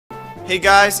Hey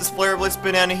guys, it's Player Blitz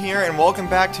Banana here, and welcome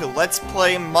back to Let's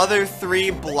Play Mother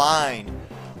 3 Blind.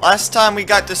 Last time we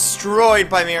got destroyed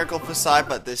by Miracle Fassad,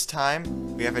 but this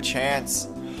time we have a chance.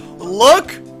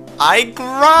 Look! I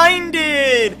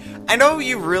grinded! I know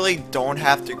you really don't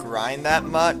have to grind that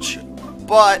much,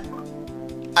 but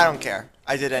I don't care.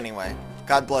 I did anyway.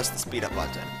 God bless the speed up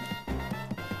button.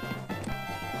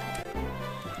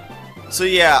 So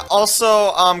yeah,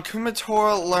 also,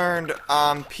 Kumatora learned,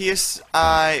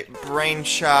 PSI, Brain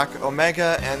Shock,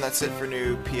 Omega, and that's it for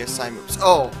new PSI moves.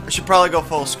 Oh, I should probably go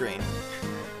full screen.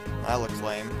 That looks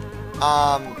lame.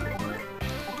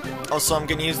 Also, I'm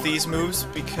gonna use these moves,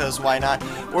 because why not?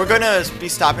 We're gonna be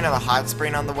stopping at a hot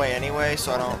spring on the way anyway,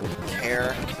 so I don't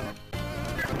care.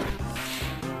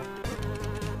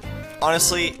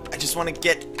 Honestly, I just want to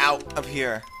get out of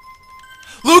here.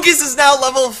 Lucas is now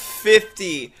level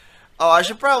 50! Oh, I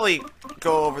should probably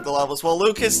go over the levels. Well,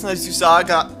 Lucas, as you saw,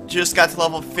 just got to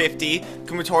level 50.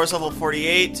 Kumatora's level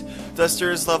 48.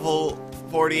 Duster's level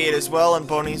 48 as well, and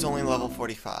Boney's only level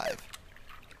 45.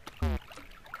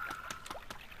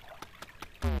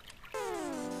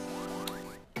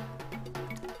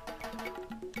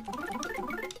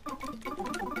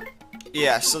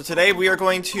 Yeah, so today we are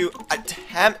going to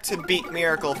attempt to beat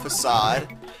Miracle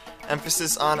Fassad.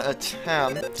 Emphasis on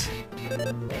attempt.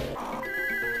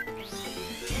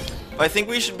 But I think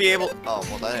we should be able... Oh,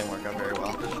 well, that didn't work out very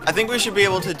well. I think we should be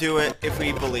able to do it if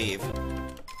we believe.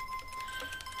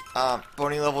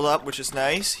 Boney leveled up, which is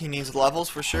nice. He needs levels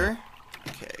for sure.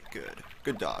 Okay, good.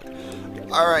 Good dog.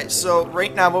 Alright, so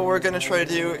right now what we're going to try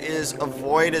to do is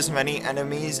avoid as many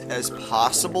enemies as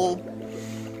possible.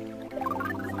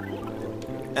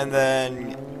 And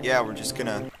then, yeah, we're just going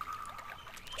to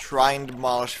try and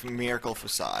demolish Miracle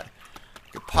Fassad.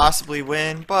 Could possibly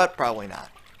win, but probably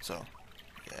not. So...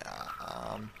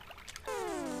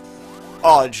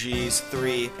 oh jeez,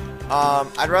 3.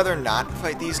 I'd rather not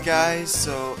fight these guys,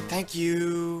 so thank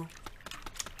you.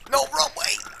 No, wrong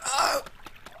way.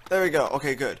 There we go.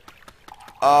 Okay, good.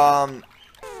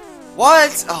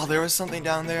 What? Oh, there was something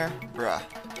down there, bruh.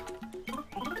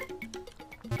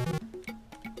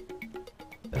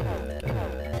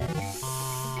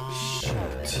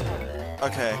 Shoot.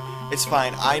 Okay, it's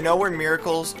fine. I know where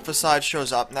Miracle Fassad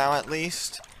shows up now, at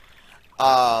least.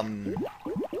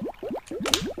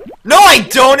 No, I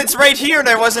don't! It's right here and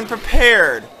I wasn't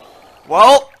prepared!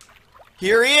 Well,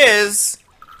 here he is.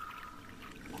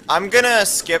 I'm gonna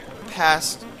skip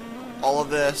past all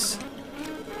of this.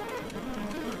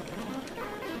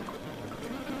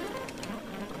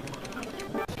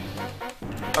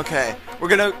 Okay, we're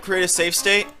gonna create a save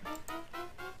state.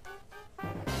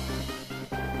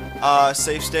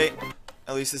 Save state.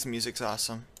 At least this music's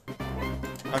awesome.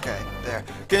 Okay, there.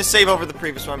 Gonna save over the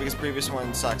previous one because the previous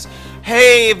one sucks.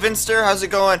 Hey, Vinster, how's it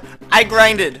going? I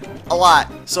grinded a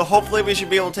lot, so hopefully we should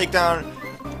be able to take down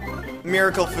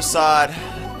Miracle Fassad.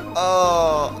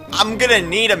 Oh, I'm gonna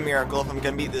need a miracle if I'm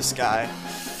gonna beat this guy.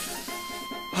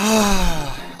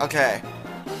 Okay.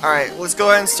 Alright, let's go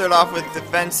ahead and start off with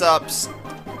defense ups.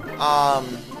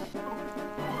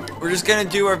 We're just gonna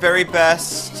do our very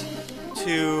best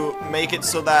to make it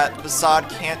so that Fassad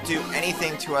can't do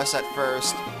anything to us at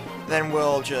first. Then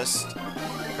we'll just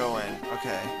go in.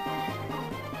 Okay.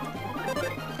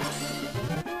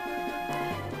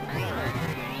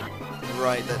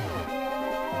 Right, that...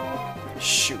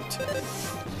 Shoot.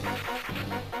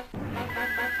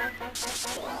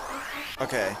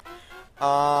 Okay.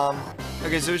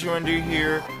 Okay, so what you want to do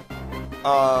here,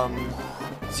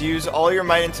 is use all your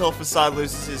might until Fassad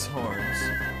loses his horns.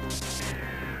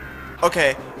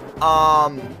 Okay,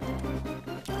 I'm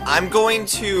going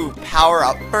to power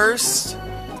up first,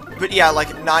 but yeah,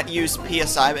 like, not use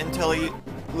PSI until he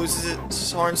loses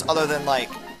his horns, other than,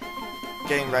 like,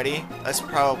 getting ready. That's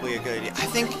probably a good idea. I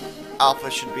think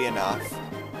Alpha should be enough,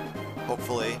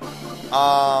 hopefully.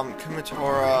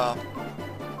 Kumatora...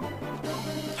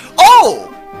 Oh!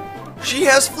 She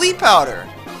has flea powder!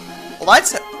 Well,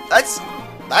 that's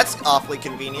awfully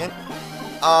convenient.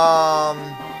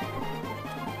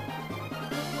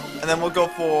 And then we'll go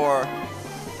for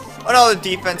another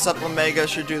defense up. Omega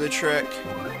should do the trick.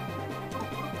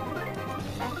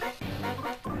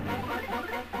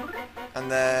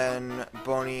 And then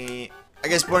Boney... I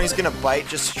guess Boney's gonna bite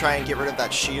just to try and get rid of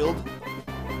that shield.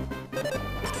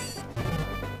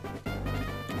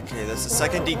 Okay, that's the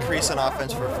second decrease on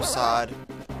offense for Fassad.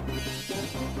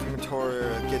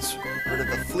 Kumatora gets rid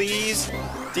of the fleas.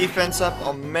 Defense up,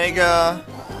 Omega.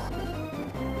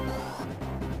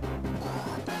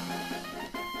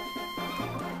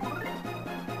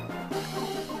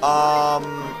 I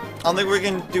don't think we're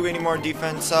gonna do any more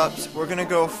defense ups. We're gonna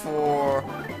go for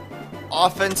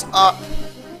offense up.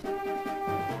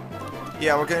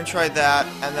 Yeah, we're gonna try that,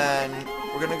 and then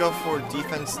we're gonna go for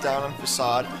defense down on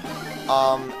Fassad.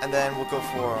 And then we'll go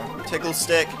for Tickle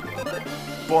Stick.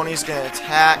 Boney's gonna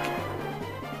attack.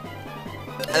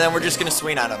 And then we're just gonna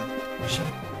swing at him.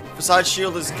 Fassad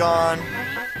shield is gone.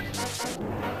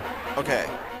 Okay.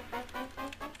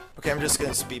 Okay, I'm just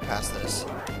gonna speed past this.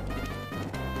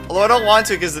 Although I don't want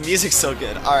to because the music's so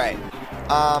good. Alright.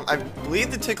 I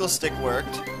believe the Tickle Stick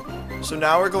worked. So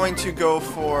now we're going to go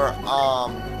for,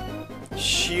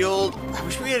 Shield. I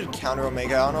wish we had Counter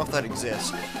Omega. I don't know if that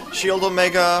exists. Shield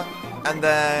Omega, and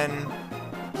then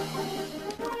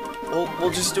we'll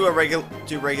just do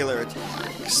regular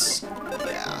attacks.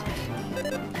 Yeah.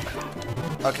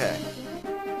 Okay.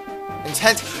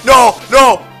 Intense. No!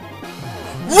 No!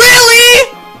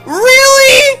 Really?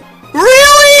 Really?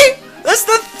 Really? That's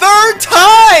the third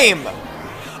time!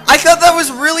 I thought that was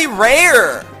really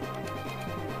rare.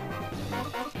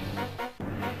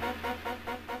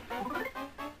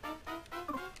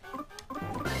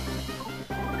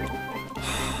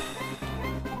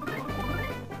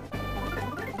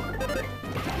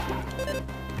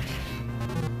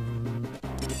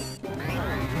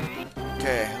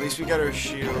 Okay, at least we got our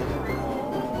shield.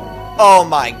 Oh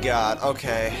my god,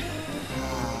 okay.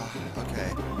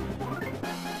 Okay.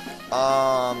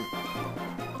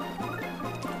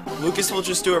 Lucas will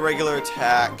just do a regular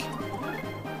attack.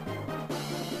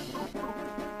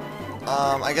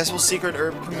 I guess we'll Secret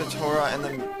Herb Kumatora and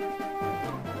then...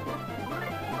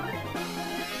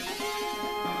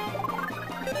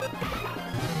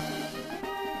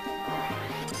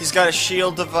 He's got a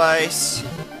shield device.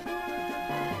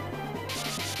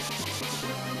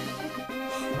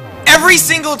 Every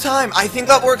single time! I think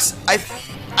that works. I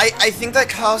think that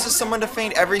causes someone to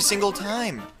faint every single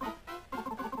time.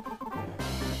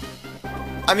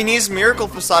 I mean, he's Miracle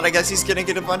Fassad. I guess he's gonna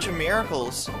get a bunch of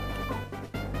miracles.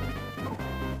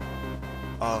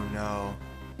 Oh no.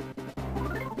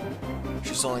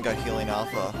 She's only got Healing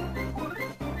Alpha.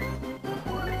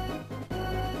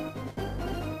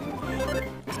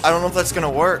 I don't know if that's gonna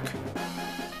work.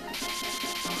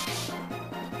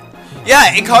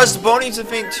 Yeah, it caused Boney to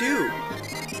faint too.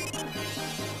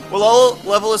 Well,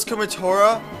 level is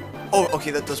Kumatora. Oh,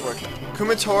 okay, that does work.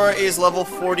 Kumatora is level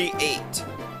 48.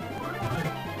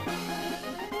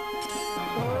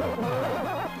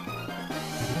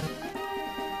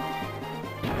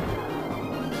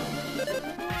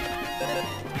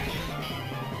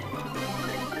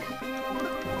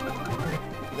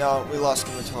 No, we lost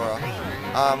Kumatora.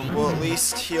 We'll at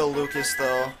least heal Lucas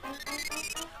though.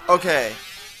 Okay.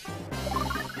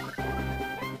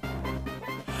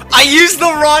 I used the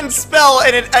wrong spell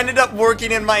and it ended up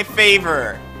working in my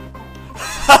favor.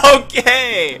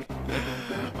 Okay.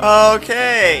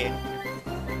 Okay.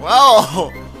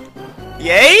 Well.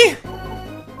 Yay?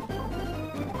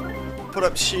 Put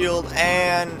up shield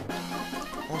and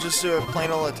we'll just do a plain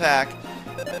old attack.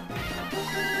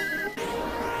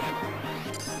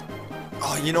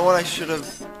 Oh, you know what I should have...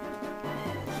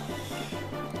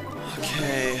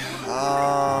 Okay,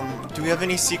 do we have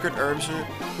any secret herbs?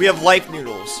 We have life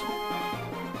noodles.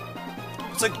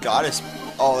 What's a goddess?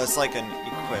 Oh, that's like an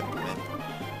equipment.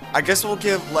 I guess we'll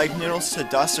give life noodles to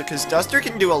Duster, because Duster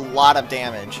can do a lot of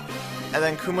damage. And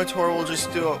then Kumatora will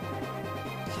just do a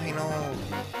plain old...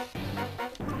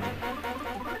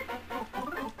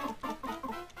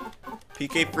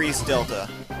 PK Freeze Delta.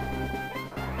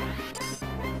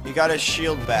 He got his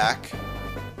shield back.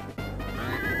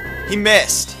 He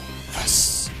missed.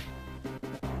 Yes.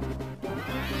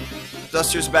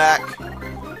 Duster's back.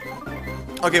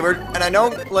 Okay, and I know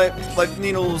like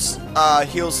Needles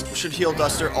should heal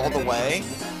Duster all the way.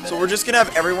 So we're just gonna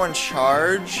have everyone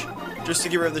charge just to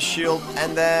get rid of the shield,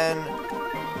 and then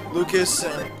Lucas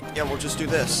and yeah, we'll just do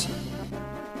this.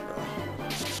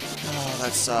 Oh,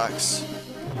 that sucks.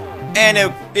 And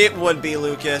it would be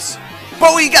Lucas.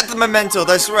 But we got the memento,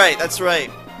 that's right, that's right.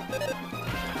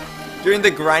 During the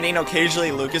grinding,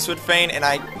 occasionally Lucas would faint, and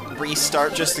I'd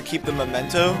restart just to keep the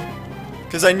memento.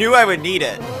 Because I knew I would need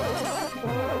it.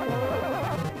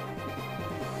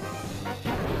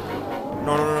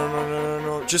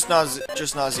 No. Just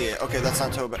nauseate. Okay, that's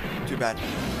not too bad.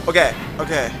 Okay.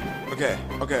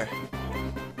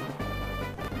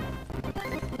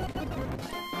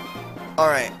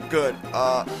 Alright, good.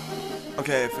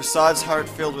 Okay, Fassad's heart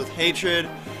filled with hatred.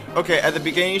 Okay, at the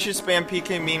beginning you should spam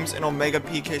PK memes and Omega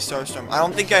PK Starstorm. I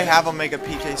don't think I have Omega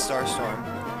PK Starstorm.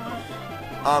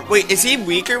 Wait, is he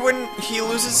weaker when he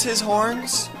loses his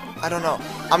horns? I don't know.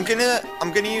 I'm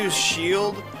gonna use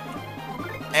shield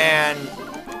and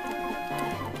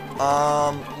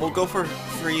we'll go for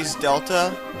Freeze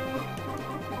Delta.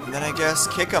 And then I guess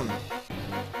kick him.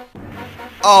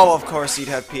 Oh, of course he'd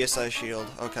have PSI shield.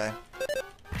 Okay.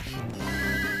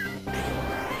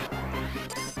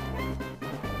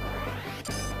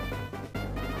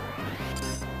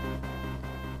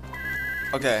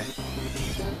 Okay.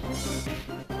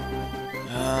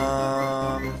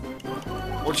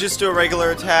 We'll just do a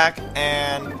regular attack,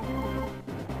 and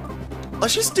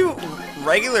let's just do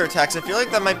regular attacks. I feel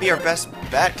like that might be our best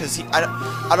bet, because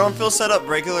I don't feel set up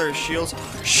regular shields.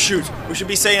 Shoot, we should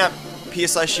be setting up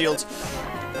PSI shields.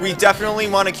 We definitely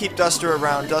want to keep Duster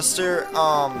around. Duster's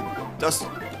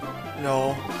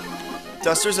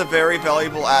a very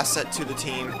valuable asset to the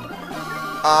team.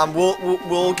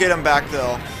 We'll get him back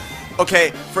though. Okay,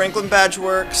 Franklin badge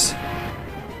works.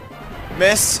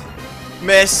 Miss,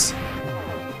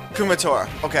 Kumatora.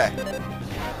 Okay.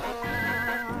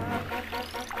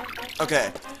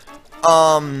 Okay.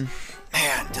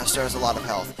 Man, Duster has a lot of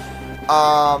health.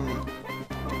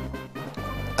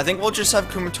 I think we'll just have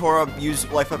Kumatora use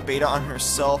Life Up Beta on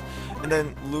herself, and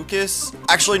then Lucas.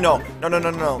 Actually, no.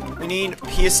 We need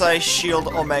PSI Shield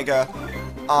Omega,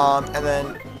 and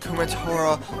then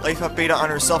Kumatora Life Up Beta on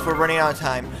herself. We're running out of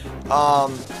time.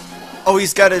 Oh,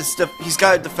 he's got a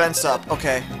defense up.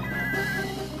 Okay.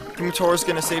 Kumatora's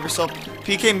gonna save herself.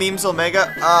 PK Memes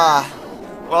Omega.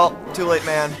 Well, too late,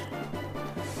 man.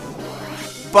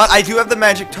 But I do have the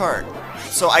magic tart,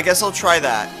 so I guess I'll try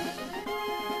that.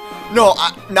 No,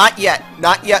 not yet.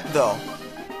 Not yet, though.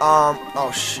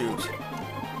 Oh, shoot.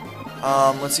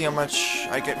 Let's see how much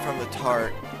I get from the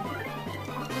tart.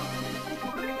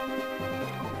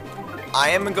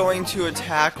 I am going to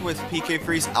attack with PK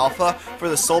Freeze Alpha for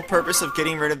the sole purpose of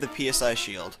getting rid of the PSI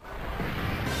shield.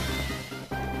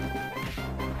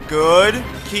 Good.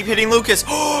 Keep hitting Lucas.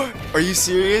 Are you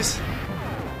serious?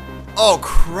 Oh,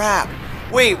 crap.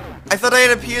 Wait, I thought I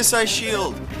had a PSI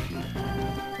shield.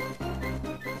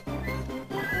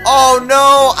 Oh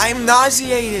no, I'm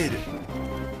nauseated.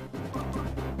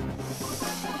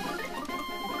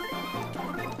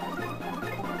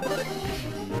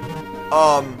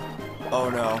 Oh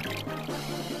no.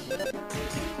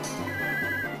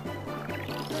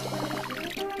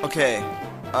 Okay,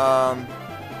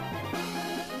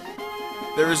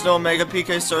 there is no Mega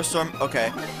PK Starstorm.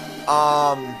 Okay,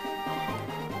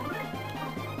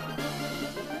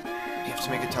 you have to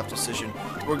make a tough decision.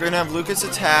 We're gonna have Lucas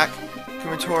attack,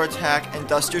 Kumatora attack, and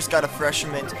Duster's got a fresh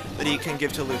mint that he can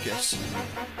give to Lucas.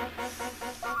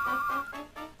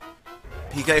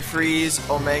 PK Freeze,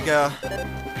 Omega,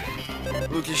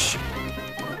 Lucas.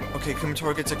 Okay,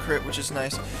 Kumatora gets a crit, which is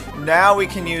nice. Now we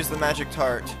can use the magic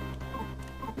tart.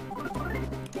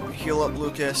 Heal up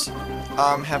Lucas.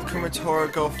 Have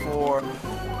Kumatora go for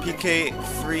PK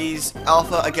Freeze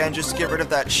Alpha again, just to get rid of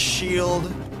that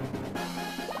shield.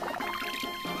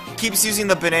 He keeps using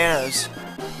the bananas.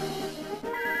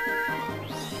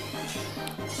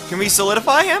 Can we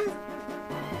solidify him?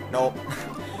 Nope.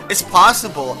 It's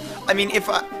possible. I mean, if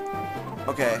I...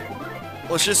 Okay.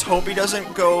 Let's just hope he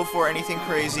doesn't go for anything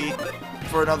crazy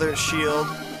for another shield.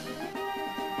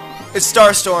 It's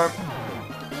Starstorm.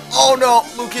 Oh no,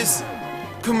 Lucas.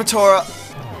 Kumatora.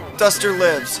 Duster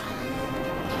lives.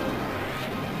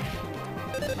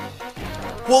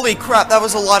 Holy crap, that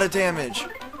was a lot of damage.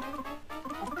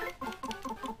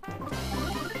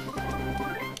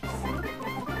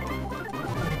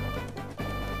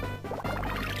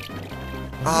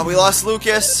 We lost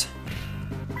Lucas.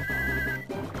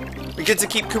 We get to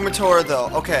keep Kumatora though.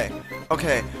 Okay.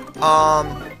 Okay.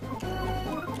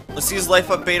 Let's use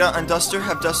Life Up Beta on Duster.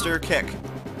 Have Duster kick.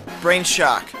 Brain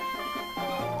Shock.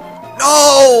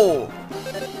 No!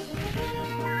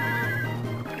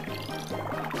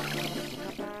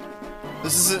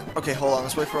 This isn't... Okay, hold on.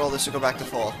 Let's wait for all this to go back to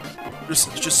full.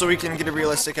 Just so we can get a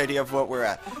realistic idea of what we're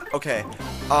at. Okay.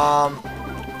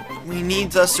 We need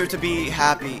Duster to be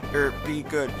happy, or be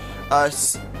good.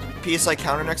 PSI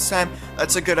counter next time.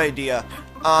 That's a good idea.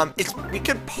 We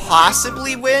could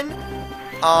possibly win.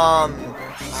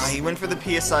 He went for the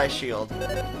PSI shield.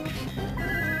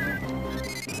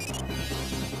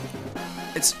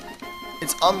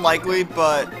 It's unlikely,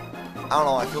 but I don't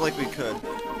know. I feel like we could.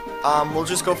 We'll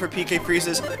just go for PK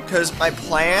freezes because my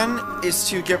plan is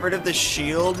to get rid of the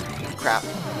shield. Crap.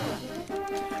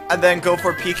 And then go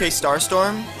for PK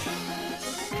Starstorm.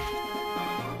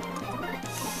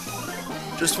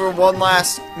 Just for one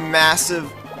last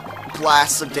massive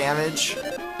blast of damage.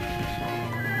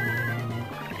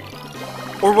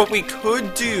 Or what we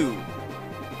could do.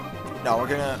 No, we're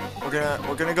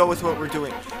gonna go with what we're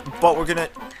doing. But we're gonna...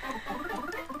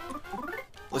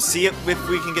 Let's see if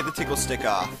we can get the tickle stick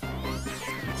off.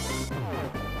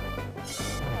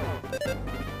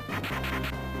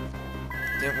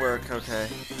 Didn't work, okay.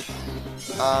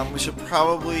 We should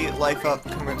probably life up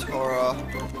Kumatora.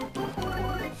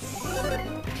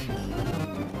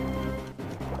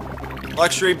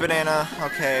 Luxury banana,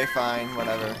 okay, fine,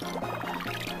 whatever.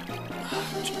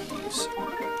 Jeez.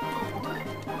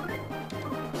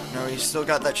 No, he's still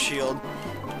got that shield.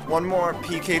 One more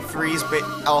PK freeze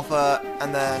alpha,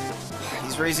 and then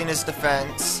he's raising his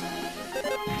defense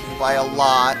by a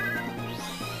lot.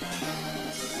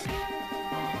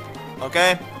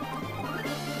 Okay.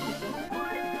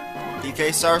 PK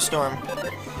Starstorm.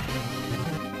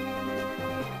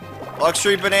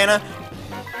 Luxury banana.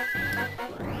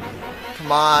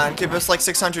 Come on, give us like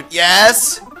 600.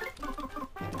 Yes!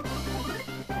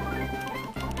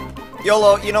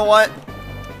 YOLO, you know what?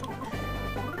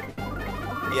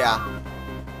 Yeah.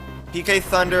 PK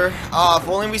Thunder. Ah, if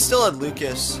only we still had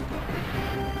Lucas.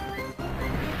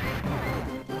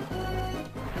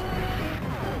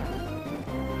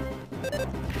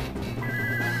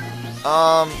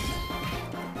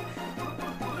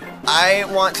 I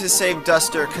want to save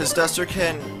Duster, because Duster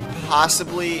can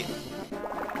possibly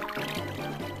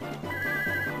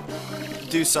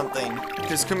do something.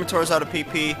 Because Kumatora's out of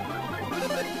PP.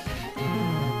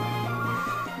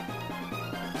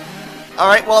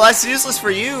 Alright, well that's useless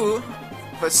for you,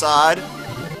 Fassad.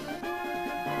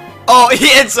 Oh,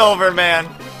 it's over, man.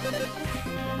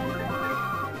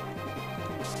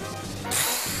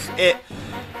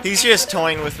 He's just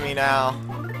toying with me now.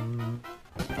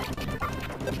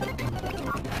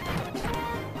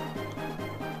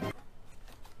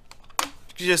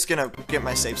 Just gonna get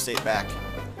my save state back.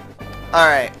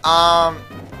 Alright,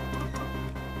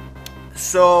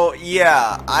 so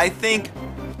yeah, I think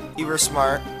you were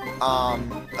smart.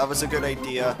 That was a good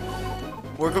idea.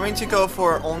 We're going to go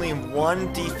for only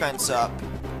one defense up.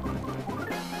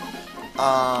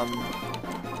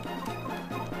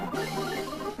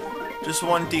 Just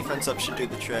one defense up should do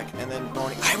the trick, and then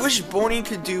Boney. I wish Boney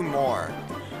could do more.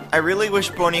 I really wish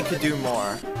Boney could do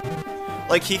more.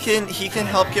 Like he can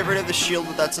help get rid of the shield,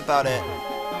 but that's about it.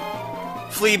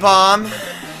 Flea bomb.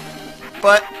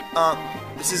 But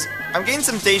I'm getting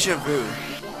some deja vu.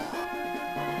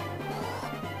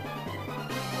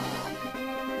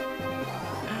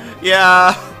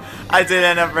 Yeah, I did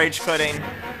end up rage quitting.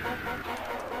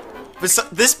 But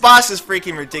this boss is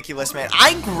freaking ridiculous, man.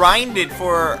 I grinded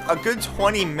for a good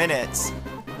 20 minutes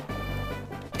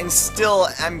and still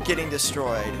am getting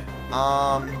destroyed.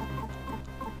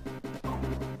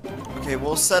 Okay,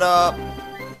 we'll set up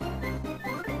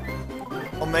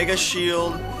Omega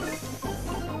Shield.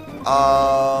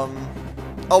 Oh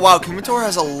wow, Kumatora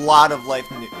has a lot of life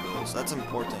noodles. That's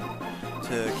important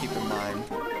to keep in mind.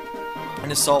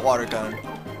 And a saltwater gun.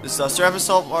 Does Duster have a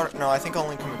saltwater? No, I think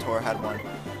only Kumatora had one.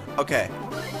 Okay.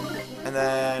 And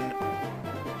then...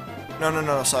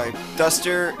 No, sorry.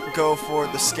 Duster, go for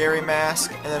the scary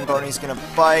mask, and then Boney's gonna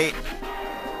bite.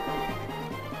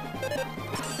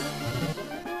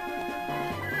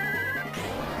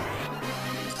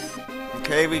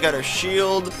 Okay, we got our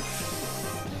shield.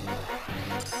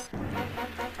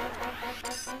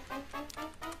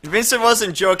 Vincent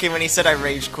wasn't joking when he said I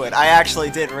rage quit. I actually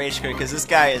did rage quit because this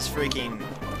guy is freaking...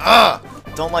 Ugh!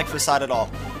 Don't like Fassad at all.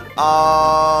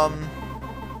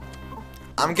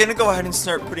 I'm gonna go ahead and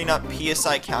start putting up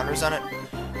PSI counters on it.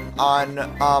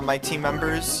 On my team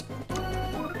members.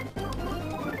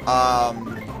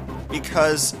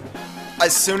 Because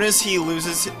as soon as he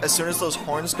loses, as soon as those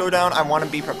horns go down, I want to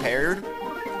be prepared.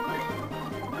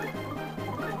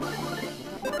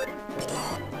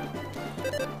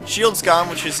 Shield's gone,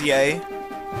 which is yay.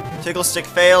 Tickle stick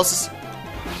fails.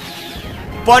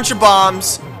 Bunch of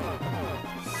bombs.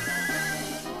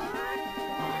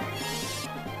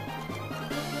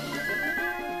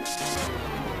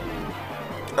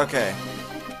 Okay.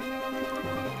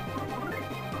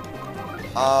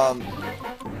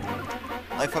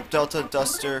 Life up Delta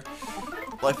Duster.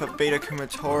 Life up Beta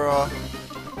Kumatora.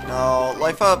 No,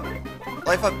 life up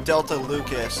Delta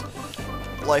Lucas.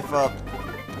 Life up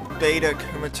Beta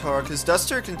Kumatora, because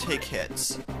Duster can take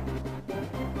hits.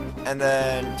 And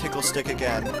then Tickle Stick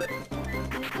again.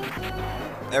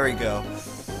 There we go.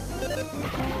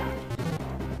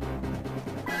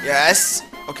 Yes!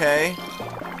 Okay.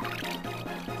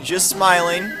 Just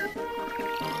smiling.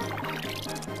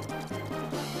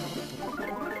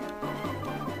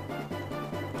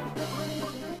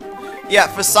 Yeah,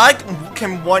 Fassad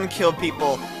can one-kill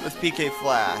people with PK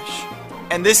Flash.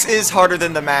 And this is harder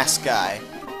than the mask guy.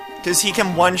 Because he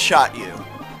can one-shot you.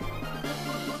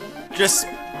 Just,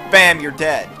 bam, you're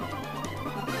dead.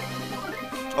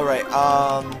 Alright,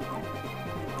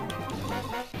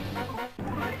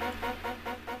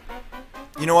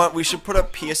 You know what? We should put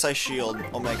up PSI shield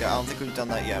Omega. I don't think we've done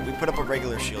that yet. We put up a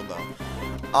regular shield though.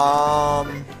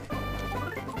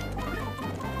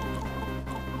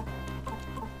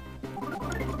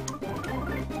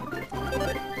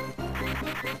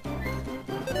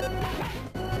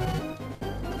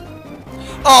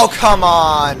 Oh, come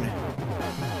on!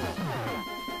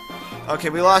 Okay,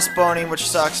 we lost Boney, which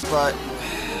sucks, but...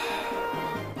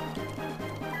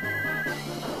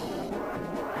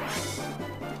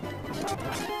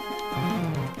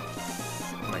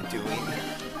 What am I doing?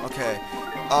 Okay.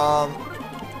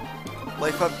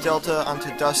 Life up Delta onto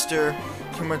Duster.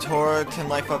 Kumatora can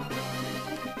life up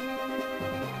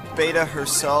Beta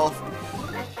herself.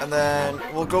 And then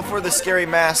we'll go for the scary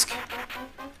mask.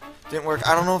 Didn't work.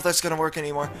 I don't know if that's gonna work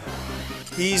anymore.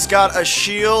 He's got a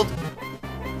shield.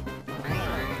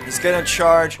 He's gonna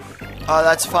charge.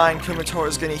 That's fine.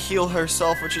 Kumatora's gonna heal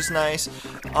herself, which is nice.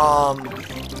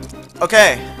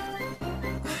 Okay.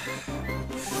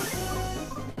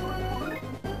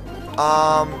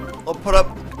 We'll put up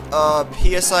a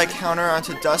PSI counter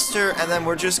onto Duster, and then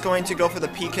we're just going to go for the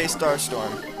PK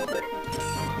Starstorm.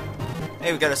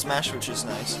 Hey, we got a smash, which is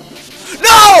nice.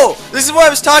 No! This is what I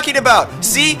was talking about!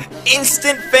 See?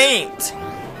 Instant feint!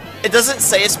 It doesn't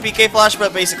say it's PK Flash,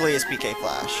 but basically it's PK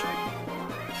Flash.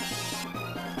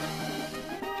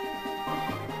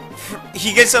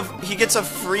 He gets a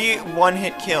free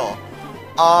one-hit kill.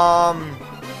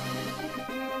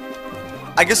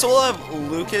 I guess we'll have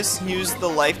Lucas use the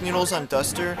life needles on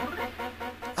Duster.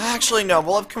 Actually, no,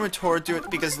 we'll have Kumatora do it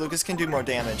because Lucas can do more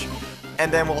damage.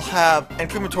 And then we'll have... And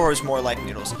Kumatora's more life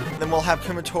noodles. Then we'll have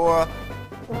Kumatora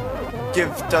give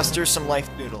Duster some life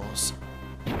noodles.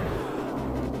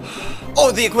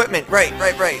 Oh, the equipment! Right.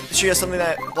 She has something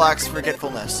that blocks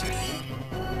forgetfulness.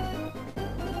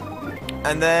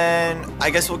 And then... I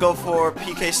guess we'll go for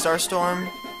PK Starstorm.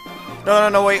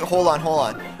 No, wait, hold on.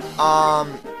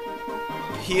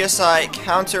 PSI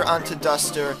counter onto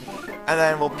Duster. And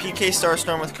then we'll PK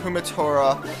Starstorm with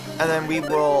Kumatora. And then we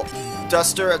will...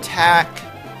 Duster attack.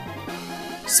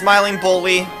 Smiling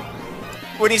boldly.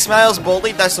 When he smiles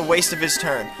boldly, that's a waste of his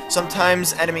turn.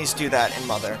 Sometimes enemies do that in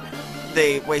Mother.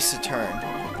 They waste a turn.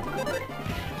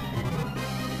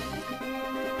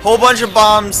 Whole bunch of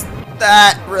bombs.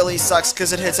 That really sucks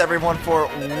because it hits everyone for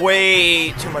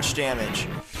way too much damage.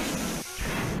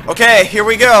 Okay, here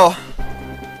we go.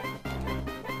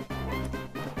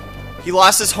 He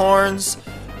lost his horns.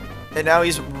 And now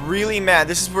he's really mad.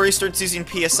 This is where he starts using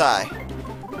PSI.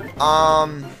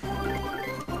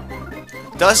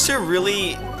 Duster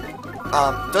really...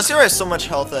 Duster has so much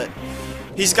health that...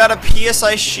 He's got a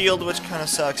PSI shield, which kind of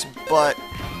sucks, but...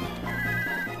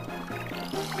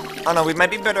 I don't know, we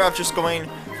might be better off just going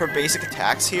for basic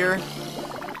attacks here.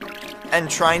 And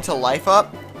trying to life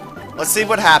up. Let's see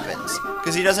what happens.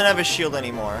 Because he doesn't have a shield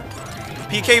anymore.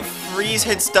 PK Freeze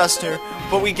hits Duster,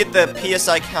 but we get the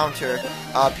PSI counter.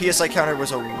 PSI counter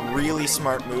was a really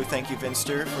smart move. Thank you,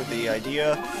 Vinster, for the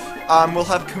idea. We'll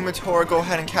have Kumatora go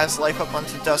ahead and cast Life Up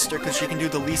onto Duster because she can do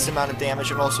the least amount of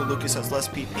damage, and also Lucas has less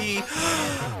PP.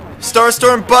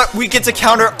 Starstorm, but we get to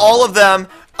counter all of them.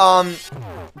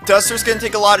 Duster's gonna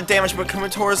take a lot of damage, but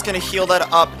Kumatora's gonna heal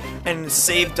that up and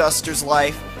save Duster's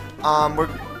life. We're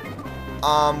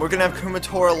gonna have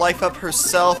Kumatora life up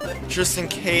herself, just in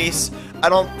case. I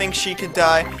don't think she could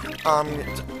die.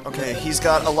 Okay, he's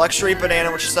got a luxury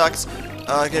banana, which sucks.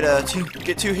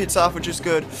 Get 2 hits off, which is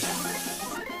good.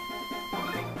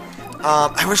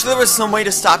 I wish there was some way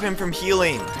to stop him from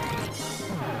healing.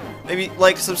 Maybe,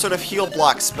 like, some sort of heal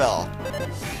block spell.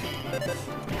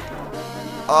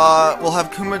 We'll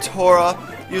have Kumatora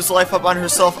use life up on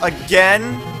herself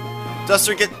again.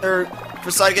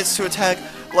 Fassad gets to attack.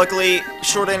 Luckily,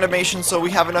 short animation, so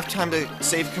we have enough time to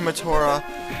save Kumatora.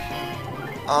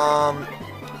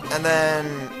 And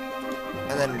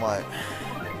then what?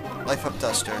 Life up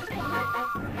Duster.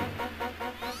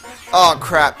 Oh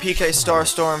crap, PK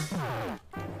Starstorm.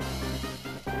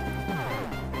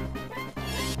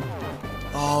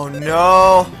 Oh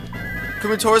no!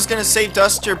 Kumatora's gonna save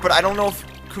Duster, but I don't know if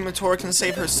Kumatora can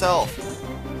save herself.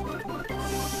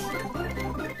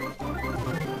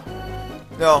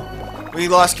 No, we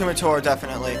lost Kumatora,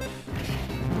 definitely.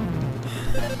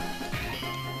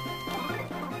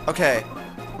 Okay.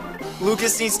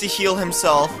 Lucas needs to heal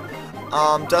himself.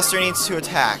 Duster needs to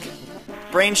attack.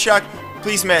 Brain Shock,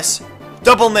 please miss.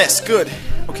 Double miss, good.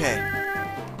 Okay.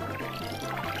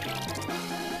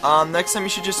 Next time you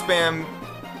should just spam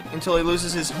until he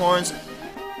loses his horns.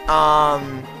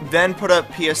 Then put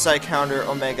up PSI counter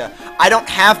Omega. I don't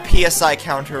have PSI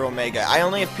counter Omega. I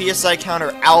only have PSI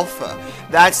counter Alpha.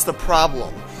 That's the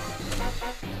problem.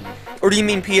 Or do you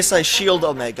mean PSI shield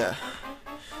Omega?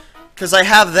 Because I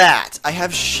have that. I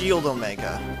have Shield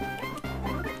Omega.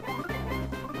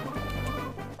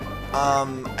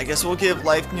 I guess we'll give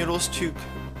Life Noodles to...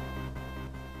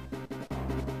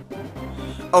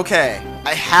 Okay,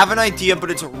 I have an idea, but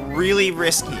it's really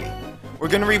risky. We're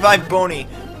gonna revive Boney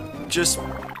just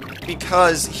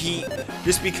because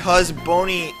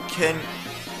Boney can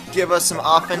give us some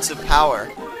offensive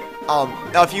power.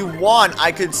 Now if you want,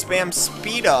 I could spam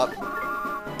speed up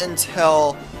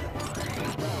until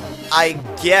I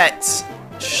get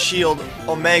Shield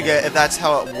Omega, if that's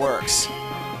how it works.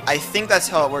 I think that's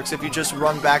how it works. If you just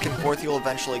run back and forth, you'll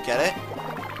eventually get it.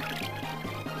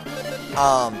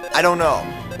 I don't know.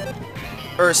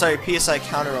 Or, sorry, PSI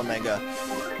counter Omega.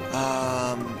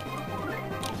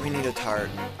 We need a tart.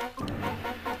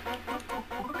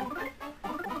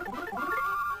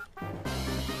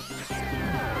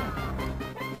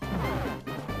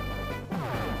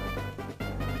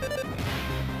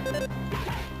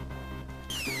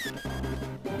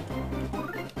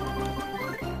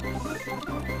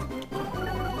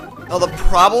 Now the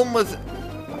problem with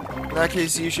in that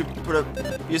case, you should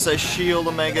use a Shield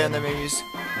Omega and then maybe use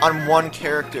on one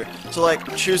character. So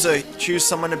like choose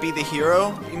someone to be the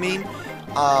hero. You mean?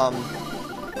 I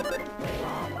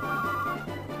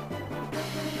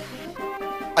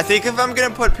think if I'm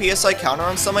gonna put PSI counter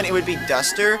on someone, it would be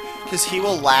Duster because he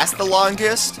will last the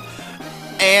longest.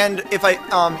 And if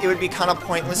it would be kind of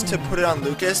pointless to put it on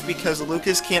Lucas because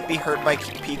Lucas can't be hurt by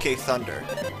PK Thunder.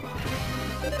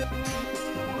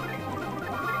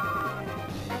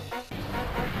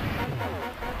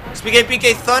 Speaking of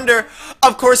PK Thunder,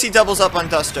 of course he doubles up on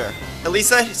Duster. At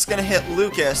least that's gonna hit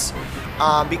Lucas,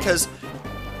 because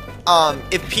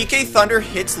if PK Thunder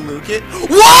hits Lucas,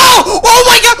 whoa! Oh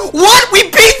my God! What? We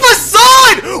beat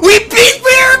Fassad! We beat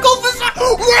Miracle Fassad!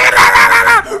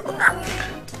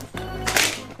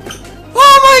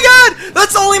 Oh my God!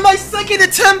 That's only my second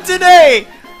attempt today.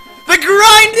 The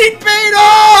grinding paid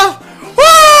off!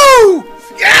 Woo!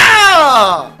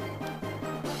 Yeah!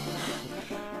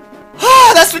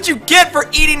 That's what you get for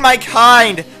eating my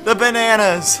kind! The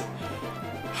bananas!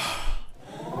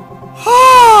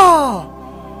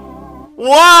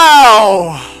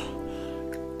 Wow!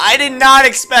 I did not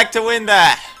expect to win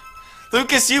that!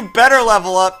 Lucas, you better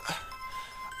level up!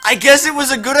 I guess it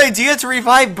was a good idea to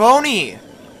revive Boney!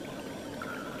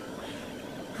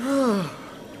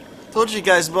 Told you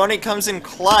guys, Boney comes in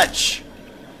clutch!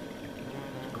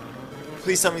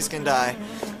 Please tell me he's gonna die.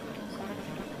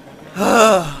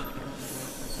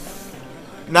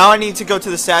 Now I need to go to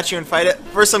the statue and fight it.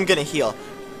 First I'm gonna heal.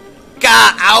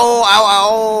 Gah! Ow!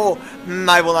 Ow! Ow!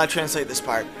 I will not translate this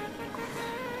part.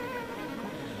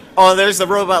 Oh, there's the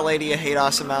robot lady. I hate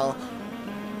Awesome L.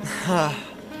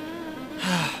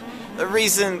 The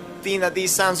reason being that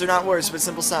these sounds are not words, but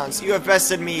simple sounds. You have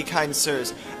bested me, kind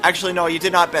sirs. Actually, no, you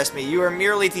did not best me. You are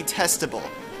merely detestable.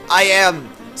 I am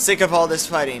sick of all this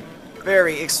fighting.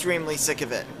 Very, extremely sick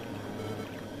of it.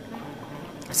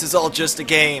 This is all just a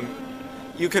game.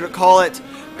 You could call it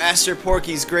Master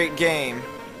Porky's Great Game.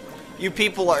 You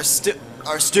people are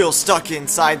still stuck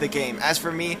inside the game. As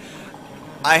for me,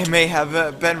 I may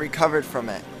have been recovered from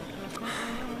it.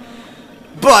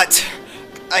 But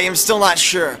I am still not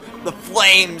sure. The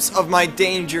flames of my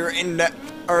danger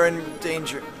are in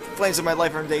danger. The flames of my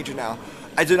life are in danger now.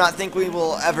 I do not think we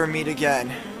will ever meet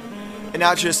again. And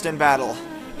not just in battle,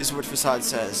 is what Fassad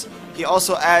says. He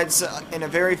also adds in a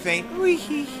very faint wee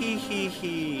hee hee hee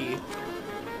hee.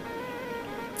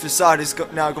 Fassad is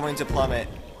now going to plummet.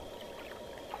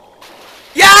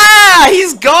 Yeah!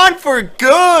 He's gone for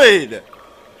good!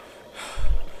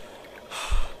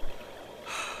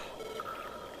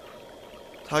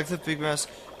 Talk to the big mouse.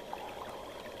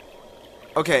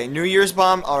 Okay, New Year's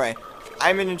bomb. Alright.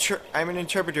 I'm an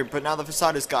interpreter, but now the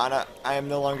Fassad is gone, I am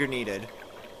no longer needed.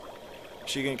 Is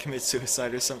she gonna commit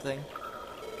suicide or something?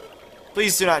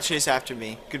 Please do not chase after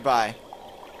me. Goodbye.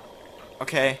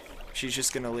 Okay, she's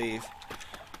just gonna leave.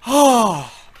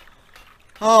 Oh!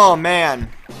 Oh,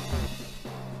 man.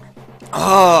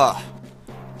 Ugh.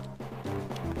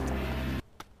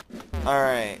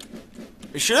 Alright.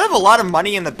 We should have a lot of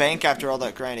money in the bank after all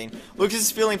that grinding. Lucas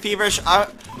is feeling feverish.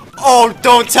 Oh,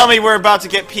 don't tell me we're about to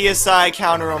get PSI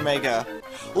counter Omega.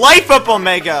 Life up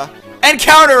Omega! And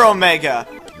counter Omega!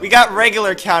 We got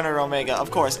regular counter Omega,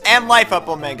 of course. And life up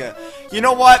Omega. You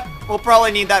know what? We'll probably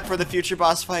need that for the future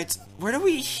boss fights. Where do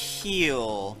we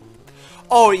heal?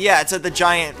 Oh, yeah, it's at the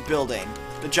giant building.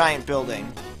 The giant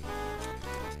building.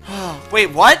 Wait,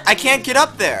 what? I can't get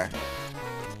up there.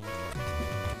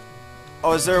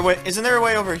 Oh, is there a way? Isn't there a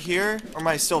way over here? Or am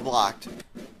I still blocked?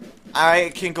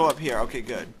 I can go up here. Okay,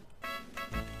 good.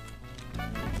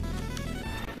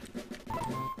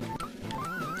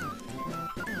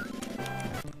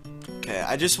 Okay,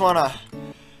 I just want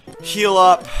to heal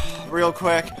up real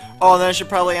quick. Oh, and then I should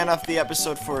probably end off the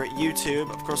episode for YouTube.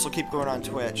 Of course, we'll keep going on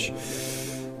Twitch.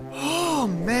 Oh,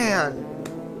 man.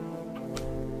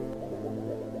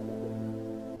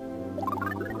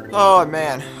 Oh,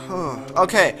 man.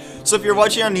 Okay, so if you're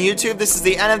watching on YouTube, this is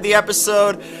the end of the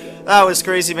episode. That was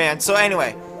crazy, man. So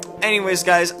anyways,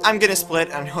 guys, I'm gonna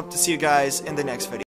split, and hope to see you guys in the next video.